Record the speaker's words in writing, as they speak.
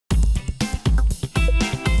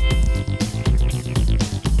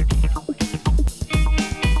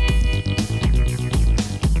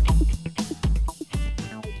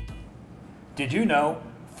Did you know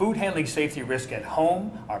food handling safety risks at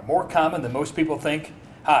home are more common than most people think?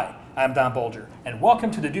 Hi, I'm Don Bolger, and welcome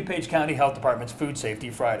to the DuPage County Health Department's Food Safety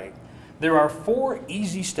Friday. There are 4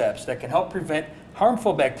 easy steps that can help prevent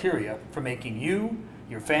harmful bacteria from making you,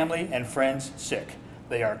 your family, and friends sick.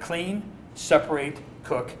 They are clean, separate,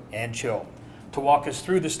 cook, and chill. To walk us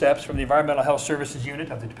through the steps from the Environmental Health Services Unit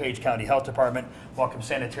of the DuPage County Health Department, welcome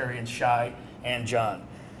sanitarians Shai and John.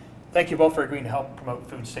 Thank you both for agreeing to help promote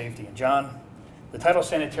food safety. And John, the title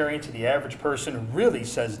sanitarian to the average person really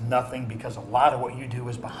says nothing because a lot of what you do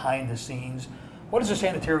is behind the scenes. What does a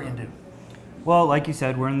sanitarian do? Well, like you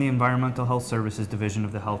said, we're in the Environmental Health Services Division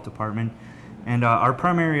of the Health Department, and our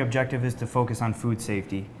primary objective is to focus on food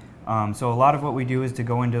safety. So a lot of what we do is to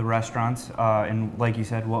go into restaurants, and like you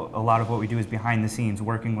said, a lot of what we do is behind the scenes,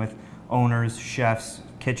 working with owners, chefs,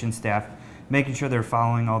 kitchen staff, making sure they're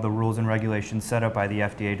following all the rules and regulations set up by the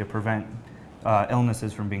FDA to prevent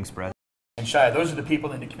illnesses from being spread. And Shai, those are the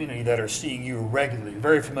people in the community that are seeing you regularly,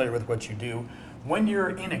 very familiar with what you do. When you're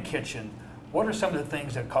in a kitchen, what are some of the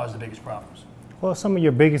things that cause the biggest problems? Well, some of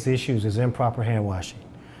your biggest issues is improper hand washing.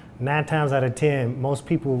 9 times out of 10, most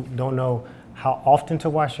people don't know how often to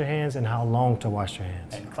wash your hands and how long to wash your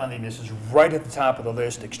hands. And cleanliness is right at the top of the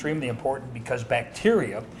list, extremely important because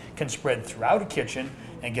bacteria can spread throughout a kitchen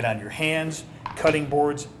and get on your hands, cutting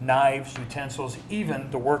boards, knives, utensils, even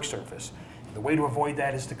the work surface. And the way to avoid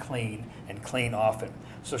that is to clean and clean often.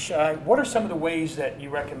 So Shai, what are some of the ways that you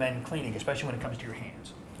recommend cleaning, especially when it comes to your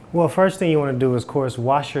hands? Well, first thing you want to do is, of course,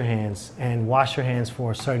 wash your hands, and wash your hands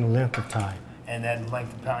for a certain length of time. And that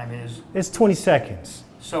length of time is? It's 20 seconds.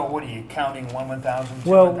 So what are you counting, 1/1000, 2/1000?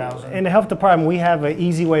 Well, in the health department, we have an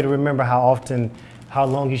easy way to remember how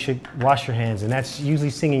long you should wash your hands, and that's usually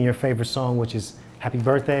singing your favorite song, which is Happy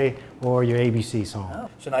Birthday or your ABC song. Oh.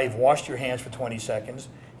 So now you've washed your hands for 20 seconds.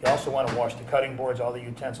 You also want to wash the cutting boards, all the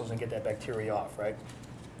utensils, and get that bacteria off, right?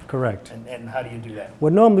 Correct. And how do you do that?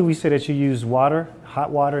 Well, normally we say that you use water, hot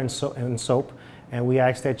water and soap, and we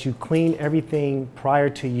ask that you clean everything prior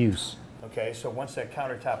to use. Okay, so once that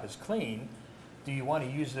countertop is clean, do you want to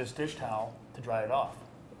use this dish towel to dry it off?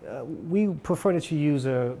 We prefer that you use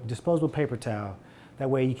a disposable paper towel. That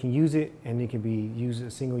way you can use it and it can be used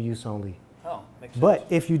as single use only. Oh, makes sense. But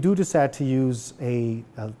if you do decide to use a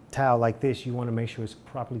towel like this, you want to make sure it's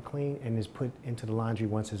properly clean and is put into the laundry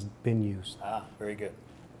once it's been used. Ah, very good.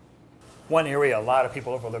 One area a lot of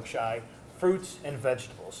people overlook, Shai, fruits and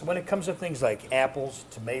vegetables. So when it comes to things like apples,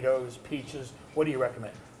 tomatoes, peaches, what do you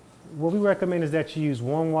recommend? What we recommend is that you use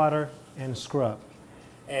warm water and scrub.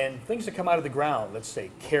 And things that come out of the ground, let's say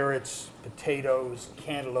carrots, potatoes,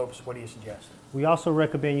 cantaloupes, what do you suggest? We also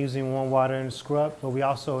recommend using warm water and scrub, but we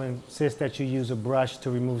also insist that you use a brush to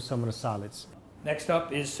remove some of the solids. Next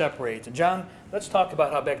up is separate. And John, let's talk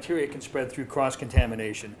about how bacteria can spread through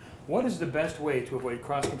cross-contamination. What is the best way to avoid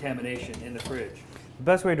cross-contamination in the fridge? The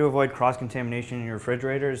best way to avoid cross-contamination in your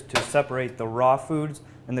refrigerator is to separate the raw foods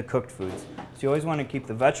and the cooked foods. So you always want to keep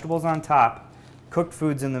the vegetables on top, cooked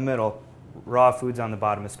foods in the middle, raw foods on the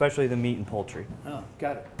bottom, especially the meat and poultry. Oh,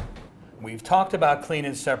 got it. We've talked about clean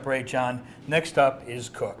and separate, John. Next up is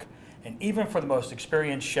cook. And even for the most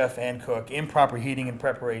experienced chef and cook, improper heating and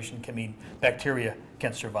preparation can mean bacteria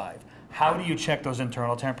can survive. How do you check those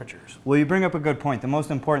internal temperatures? Well, you bring up a good point. The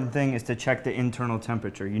most important thing is to check the internal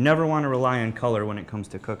temperature. You never want to rely on color when it comes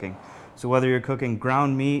to cooking. So whether you're cooking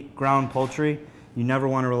ground meat, ground poultry, you never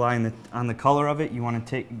want to rely on the color of it. You want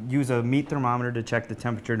to use a meat thermometer to check the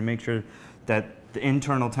temperature to make sure that the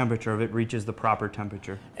internal temperature of it reaches the proper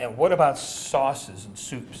temperature. And what about sauces and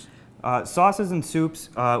soups? Sauces and soups,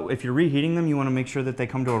 if you're reheating them, you want to make sure that they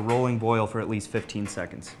come to a rolling boil for at least 15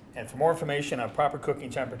 seconds. And for more information on proper cooking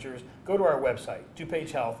temperatures, go to our website,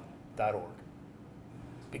 dupagehealth.org.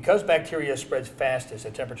 Because bacteria spreads fastest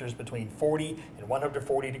at temperatures between 40 and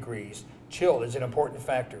 140 degrees, chill is an important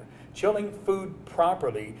factor. Chilling food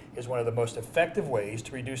properly is one of the most effective ways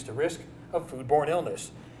to reduce the risk of foodborne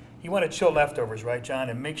illness. You want to chill leftovers, right, John,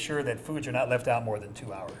 and make sure that foods are not left out more than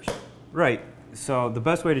 2 hours. Right. So the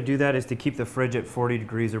best way to do that is to keep the fridge at 40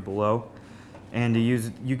 degrees or below. And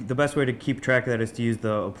the best way to keep track of that is to use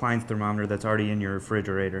the appliance thermometer that's already in your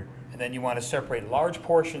refrigerator. And then you want to separate large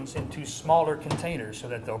portions into smaller containers so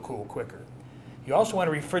that they'll cool quicker. You also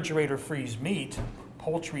want to refrigerate or freeze meat,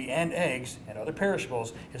 poultry, and eggs, and other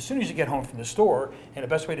perishables as soon as you get home from the store. And the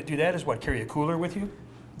best way to do that is what, carry a cooler with you?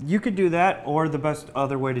 You could do that, or the best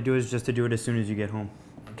other way to do it is just to do it as soon as you get home.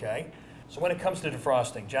 Okay. So when it comes to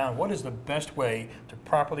defrosting, John, what is the best way to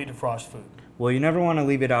properly defrost food? Well, you never want to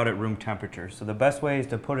leave it out at room temperature. So the best way is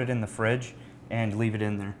to put it in the fridge and leave it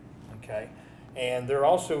in there. Okay. And there are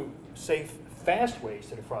also safe, fast ways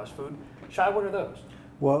to defrost food. Shai, what are those?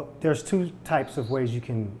 Well, there's two types of ways you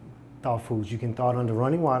can thaw foods. You can thaw it under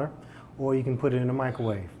running water, or you can put it in a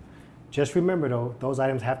microwave. Just remember though, those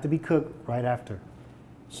items have to be cooked right after.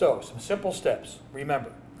 So, some simple steps.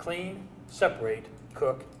 Remember, clean, separate,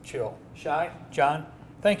 cook, chill. Shai, John,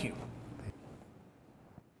 thank you.